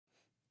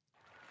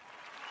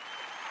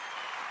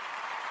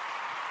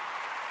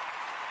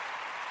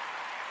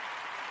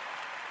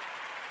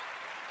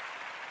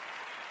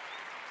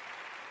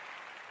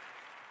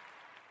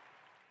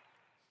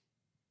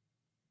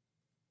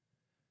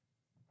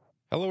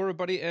Hello,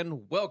 everybody,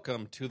 and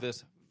welcome to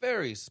this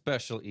very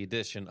special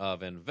edition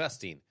of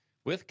Investing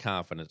with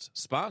Confidence,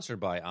 sponsored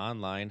by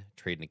Online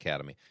Trading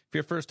Academy. If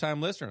you're a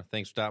first-time listener,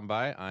 thanks for stopping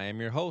by. I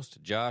am your host,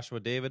 Joshua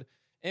David,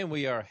 and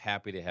we are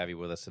happy to have you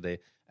with us today.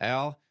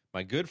 Al,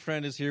 my good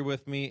friend, is here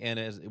with me,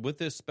 and with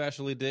this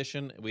special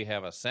edition, we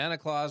have a Santa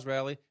Claus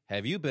rally.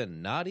 Have you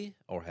been naughty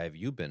or have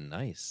you been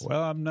nice?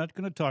 Well, I'm not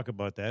going to talk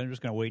about that. I'm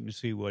just going to wait and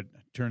see what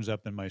turns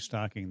up in my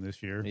stocking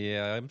this year.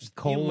 Yeah,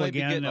 coal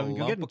again. I'm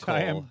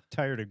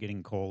tired of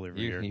getting coal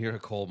every year. You're a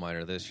coal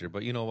miner this year.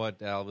 But you know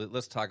what, Al?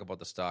 Let's talk about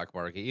the stock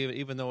market.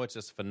 Even though it's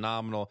just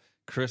phenomenal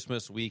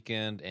Christmas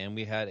weekend, and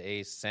we had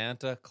a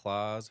Santa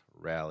Claus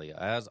rally,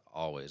 as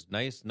always.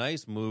 Nice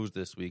moves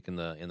this week in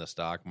the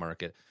stock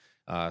market,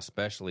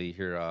 especially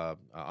here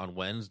on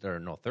Wednesday or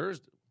no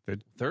Thursday.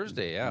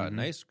 Thursday, yeah,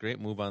 nice, great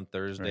move on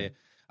Thursday. Right.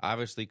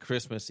 Obviously,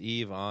 Christmas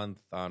Eve on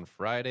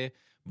Friday,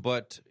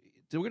 but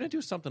we're going to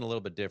do something a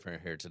little bit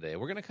different here today.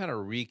 We're going to kind of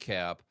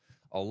recap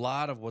a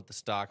lot of what the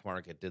stock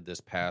market did this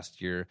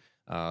past year,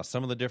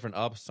 some of the different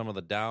ups, some of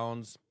the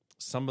downs,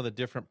 some of the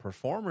different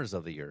performers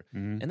of the year,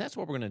 and that's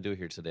what we're going to do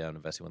here today on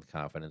Investing with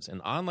Confidence.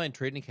 And Online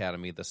Trading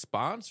Academy, the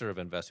sponsor of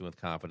Investing with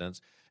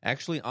Confidence,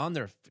 actually on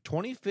their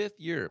 25th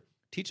year,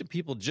 teaching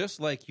people just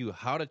like you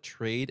how to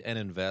trade and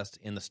invest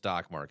in the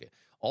stock market.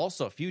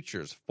 Also,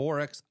 futures,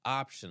 Forex,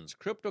 options,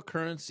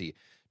 cryptocurrency,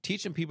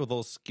 teaching people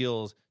those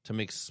skills to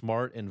make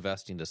smart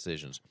investing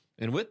decisions.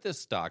 And with this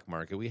stock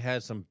market, we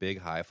had some big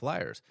high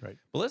flyers. Right.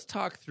 But let's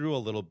talk through a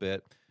little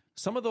bit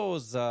some of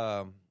those,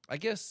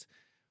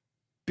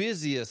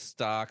 busiest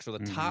stocks or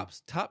the top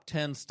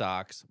 10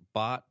 stocks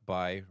bought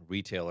by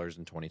retailers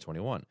in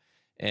 2021.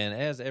 And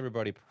as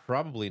everybody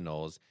probably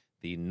knows,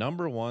 the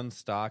number one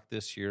stock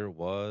this year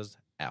was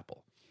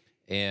Apple.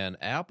 And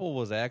Apple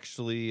was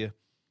actually,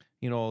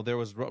 there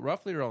was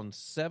roughly around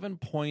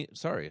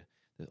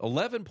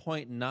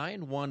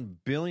 $11.91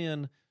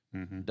 billion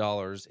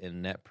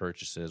in net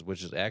purchases,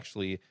 which is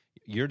actually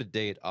year to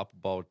date up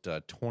about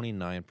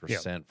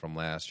 29% from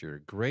last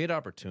year. Great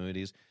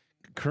opportunities.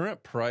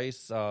 Current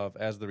price of,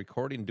 as the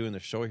recording doing the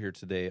show here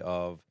today,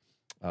 of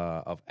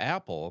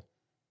Apple,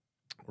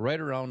 right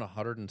around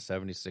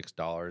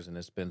 $176, and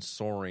it's been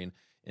soaring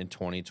in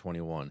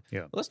 2021.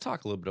 Yeah. Let's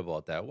talk a little bit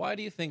about that. Why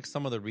do you think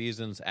some of the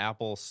reasons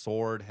Apple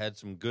soared, had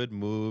some good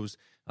moves?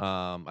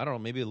 I don't know,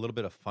 maybe a little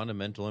bit of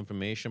fundamental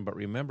information, but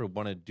remember,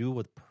 want to do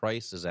what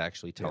price is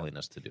actually telling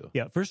us to do.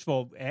 Yeah, first of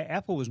all,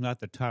 Apple was not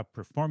the top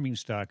performing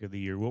stock of the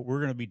year. What we're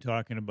going to be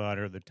talking about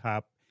are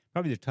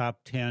probably the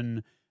top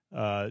 10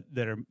 that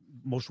are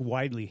most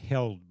widely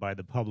held by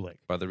the public.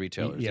 By the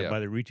retailers, by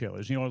the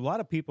retailers. A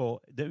lot of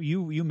people, that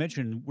you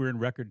mentioned we're in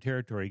record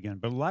territory again,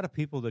 but a lot of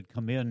people that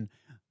come in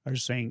are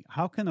saying,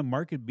 how can the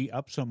market be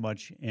up so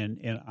much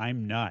and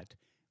I'm not?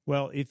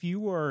 Well, if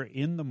you are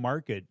in the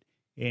market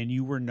and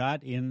you were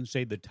not in,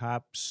 say, the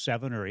top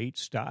 7 or 8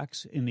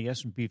 stocks in the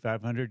S&P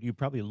 500, you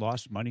probably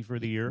lost money for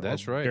the year.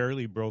 That's right.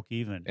 Barely broke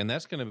even. And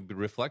that's going to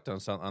reflect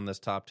on this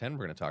top 10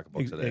 we're going to talk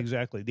about today.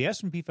 Exactly. The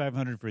S&P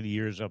 500 for the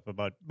year is up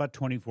about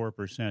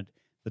 24%,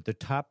 but the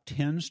top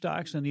 10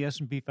 stocks in the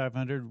S&P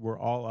 500 were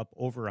all up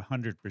over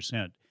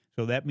 100%.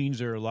 So that means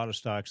there are a lot of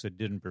stocks that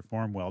didn't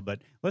perform well.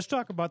 But let's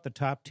talk about the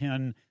top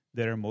 10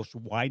 that are most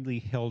widely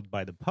held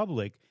by the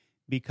public,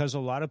 because a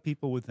lot of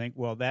people would think,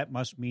 well, that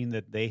must mean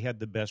that they had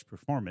the best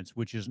performance,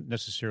 which isn't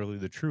necessarily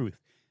the truth.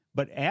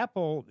 But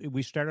Apple,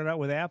 we started out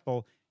with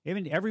Apple. I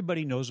mean,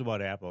 everybody knows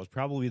about Apple. It's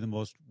probably the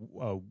most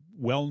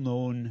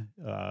well-known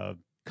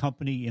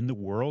company in the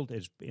world,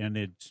 and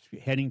it's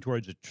heading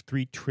towards a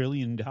 $3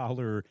 trillion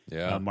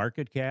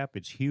market cap.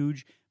 It's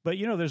huge. But,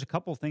 there's a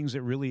couple things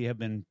that really have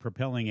been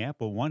propelling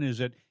Apple. One is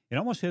that it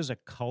almost has a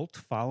cult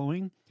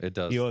following. It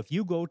does. If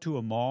you go to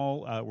a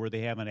mall where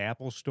they have an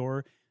Apple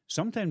store,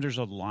 sometimes there's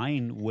a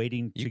line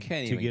waiting to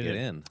get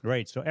in.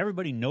 Right. So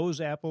everybody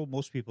knows Apple.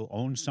 Most people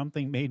own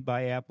something made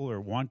by Apple or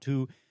want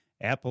to.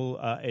 Apple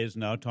is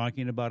now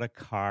talking about a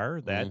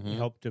car that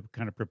helped to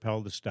kind of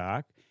propel the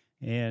stock.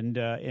 And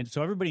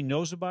so everybody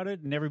knows about it,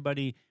 and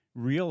everybody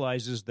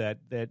realizes that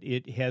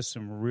it has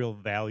some real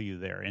value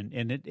there.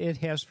 And it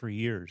has for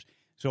years.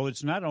 So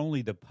it's not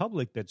only the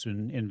public that's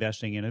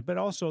investing in it, but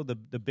also the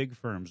big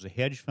firms, the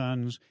hedge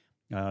funds,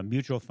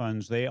 mutual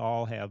funds. They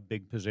all have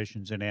big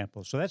positions in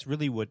Apple. So that's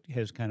really what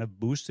has kind of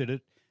boosted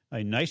it.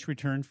 A nice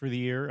return for the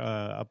year,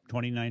 up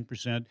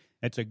 29%.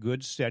 That's a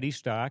good, steady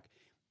stock.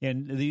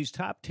 And these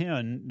top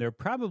 10, they're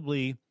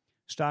probably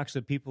stocks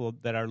that people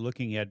that are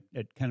looking at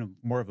kind of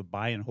more of a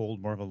buy and hold,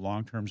 more of a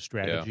long-term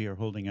strategy are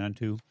holding on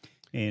to.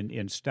 And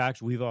in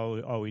stocks, we've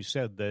always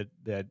said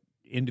that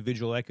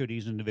individual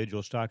equities,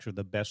 individual stocks are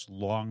the best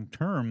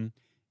long-term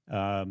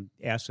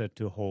asset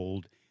to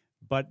hold.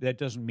 But that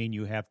doesn't mean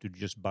you have to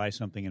just buy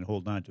something and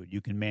hold on to it. You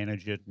can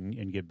manage it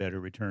and get better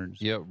returns.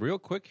 Yeah, real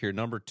quick here.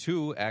 Number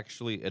 2,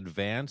 actually,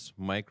 Advanced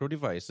Micro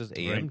Devices,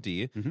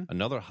 AMD,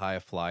 another high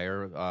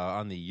flyer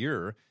on the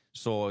year.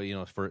 So,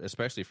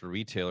 especially for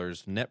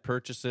retailers, net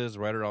purchases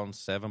right around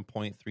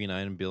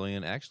 $7.39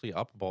 billion, actually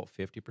up about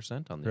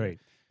 50% on the year. Right.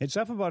 It's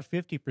up about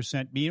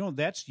 50%.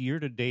 That's year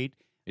to date.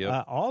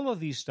 Yep. All of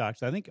these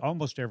stocks, I think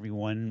almost every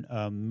one,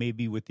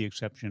 maybe with the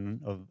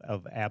exception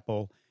of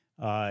Apple,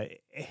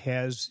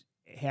 has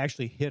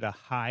actually hit a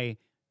high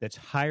that's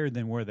higher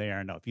than where they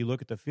are now. If you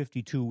look at the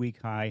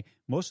 52-week high,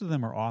 most of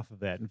them are off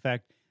of that. In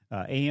fact,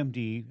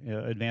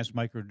 AMD, Advanced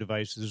Micro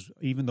Devices,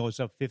 even though it's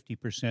up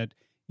 50%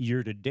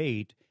 year to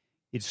date,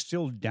 it's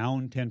still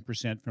down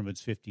 10% from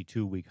its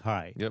 52-week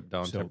high. Yep,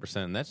 down 10%.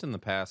 And that's in the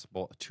past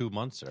 2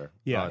 months there.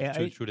 Yeah.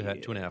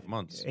 2.5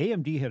 months.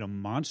 AMD had a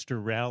monster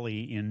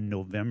rally in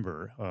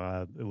November.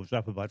 It was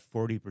up about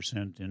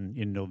 40%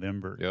 in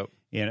November. Yep.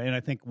 And I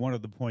think one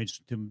of the points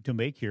to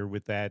make here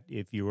with that,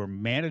 if you are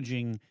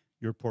managing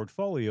your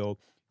portfolio,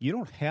 you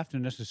don't have to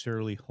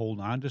necessarily hold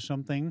on to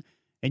something,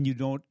 and you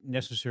don't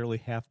necessarily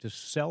have to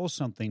sell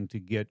something to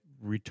get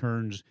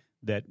returns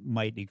that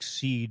might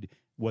exceed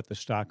what the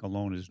stock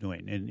alone is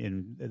doing,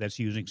 and that's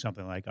using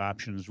something like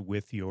options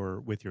with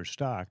your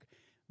stock.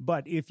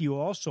 But if you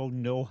also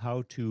know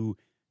how to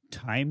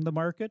time the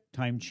market,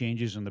 time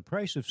changes in the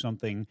price of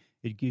something,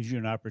 it gives you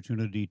an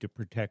opportunity to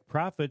protect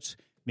profits,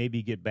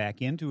 maybe get back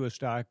into a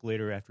stock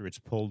later after it's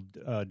pulled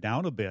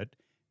down a bit.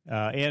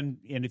 And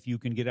if you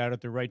can get out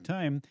at the right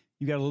time,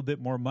 you got a little bit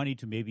more money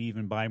to maybe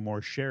even buy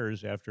more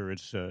shares after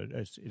it's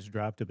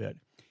dropped a bit.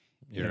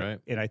 You're right.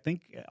 And I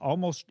think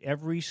almost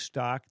every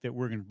stock that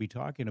we're going to be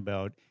talking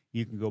about,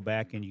 you can go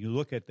back and you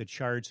look at the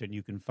charts and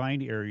you can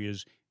find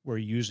areas where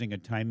using a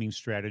timing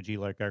strategy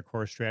like our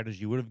core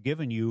strategy would have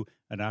given you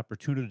an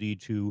opportunity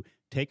to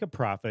take a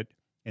profit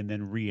and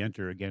then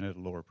re-enter again at a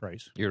lower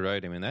price. You're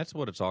right. I mean, that's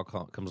what it's all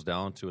comes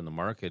down to in the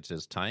markets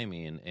is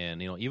timing.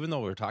 And even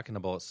though we're talking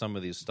about some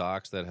of these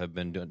stocks that have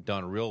been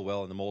done real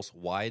well and the most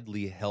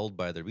widely held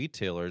by the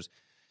retailers,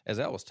 as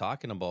I was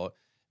talking about,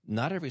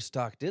 not every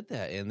stock did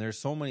that, and there's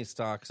so many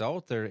stocks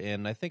out there,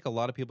 and I think a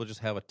lot of people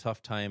just have a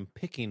tough time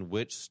picking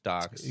which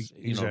stocks,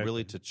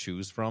 really to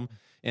choose from.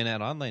 And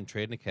at Online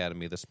Trading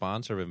Academy, the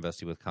sponsor of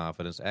Investing with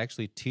Confidence,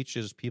 actually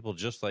teaches people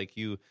just like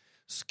you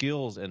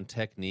skills and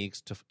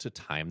techniques to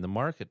time the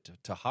market,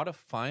 to how to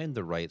find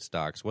the right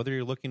stocks, whether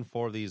you're looking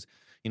for these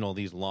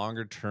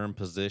longer term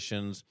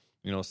positions,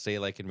 say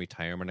like in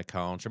retirement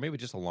accounts, or maybe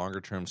just a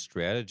longer term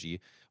strategy,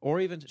 or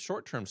even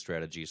short term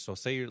strategy. So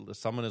say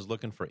someone is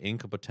looking for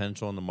income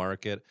potential in the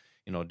market,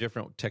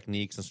 different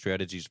techniques and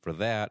strategies for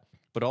that.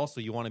 But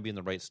also you want to be in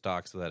the right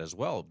stocks for that as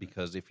well,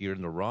 because if you're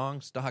in the wrong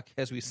stock,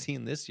 as we've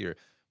seen this year,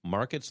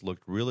 markets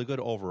looked really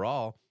good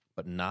overall,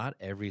 but not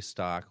every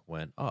stock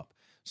went up.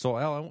 So,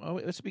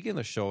 Al, let's begin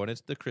the show, and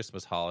it's the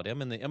Christmas holiday.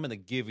 I'm in the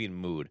giving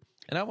mood,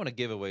 and I want to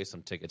give away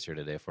some tickets here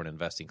today for an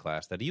investing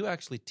class that you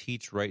actually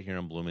teach right here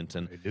in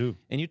Bloomington. I do.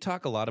 And you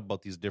talk a lot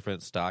about these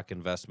different stock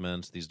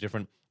investments, these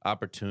different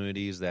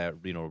opportunities that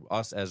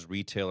us as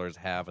retailers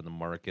have in the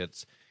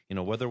markets.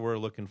 Whether we're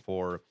looking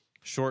for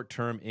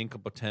short-term income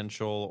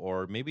potential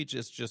or maybe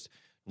just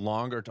a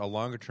longer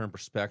term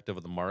perspective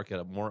of the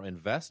market, more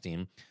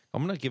investing.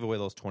 I'm going to give away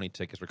those 20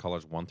 tickets for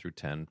callers 1 through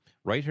 10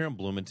 right here in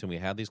Bloomington. We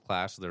have these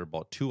classes that are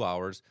about 2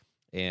 hours,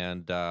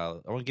 and I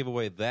want to give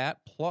away that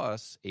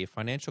plus a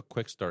financial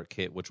quick start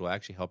kit, which will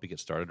actually help you get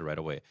started right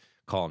away.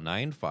 Call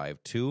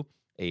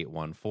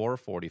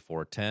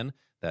 952-814-4410.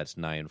 That's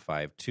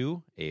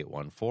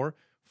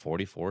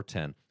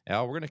 952-814-4410.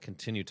 Al, we're going to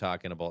continue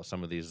talking about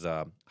some of these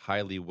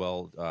highly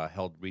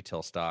held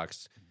retail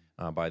stocks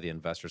by the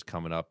investors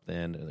coming up.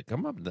 And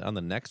coming up on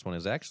the next one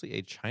is actually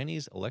a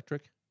Chinese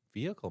electric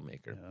vehicle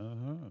maker.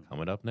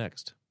 Coming up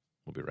next.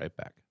 We'll be right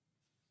back.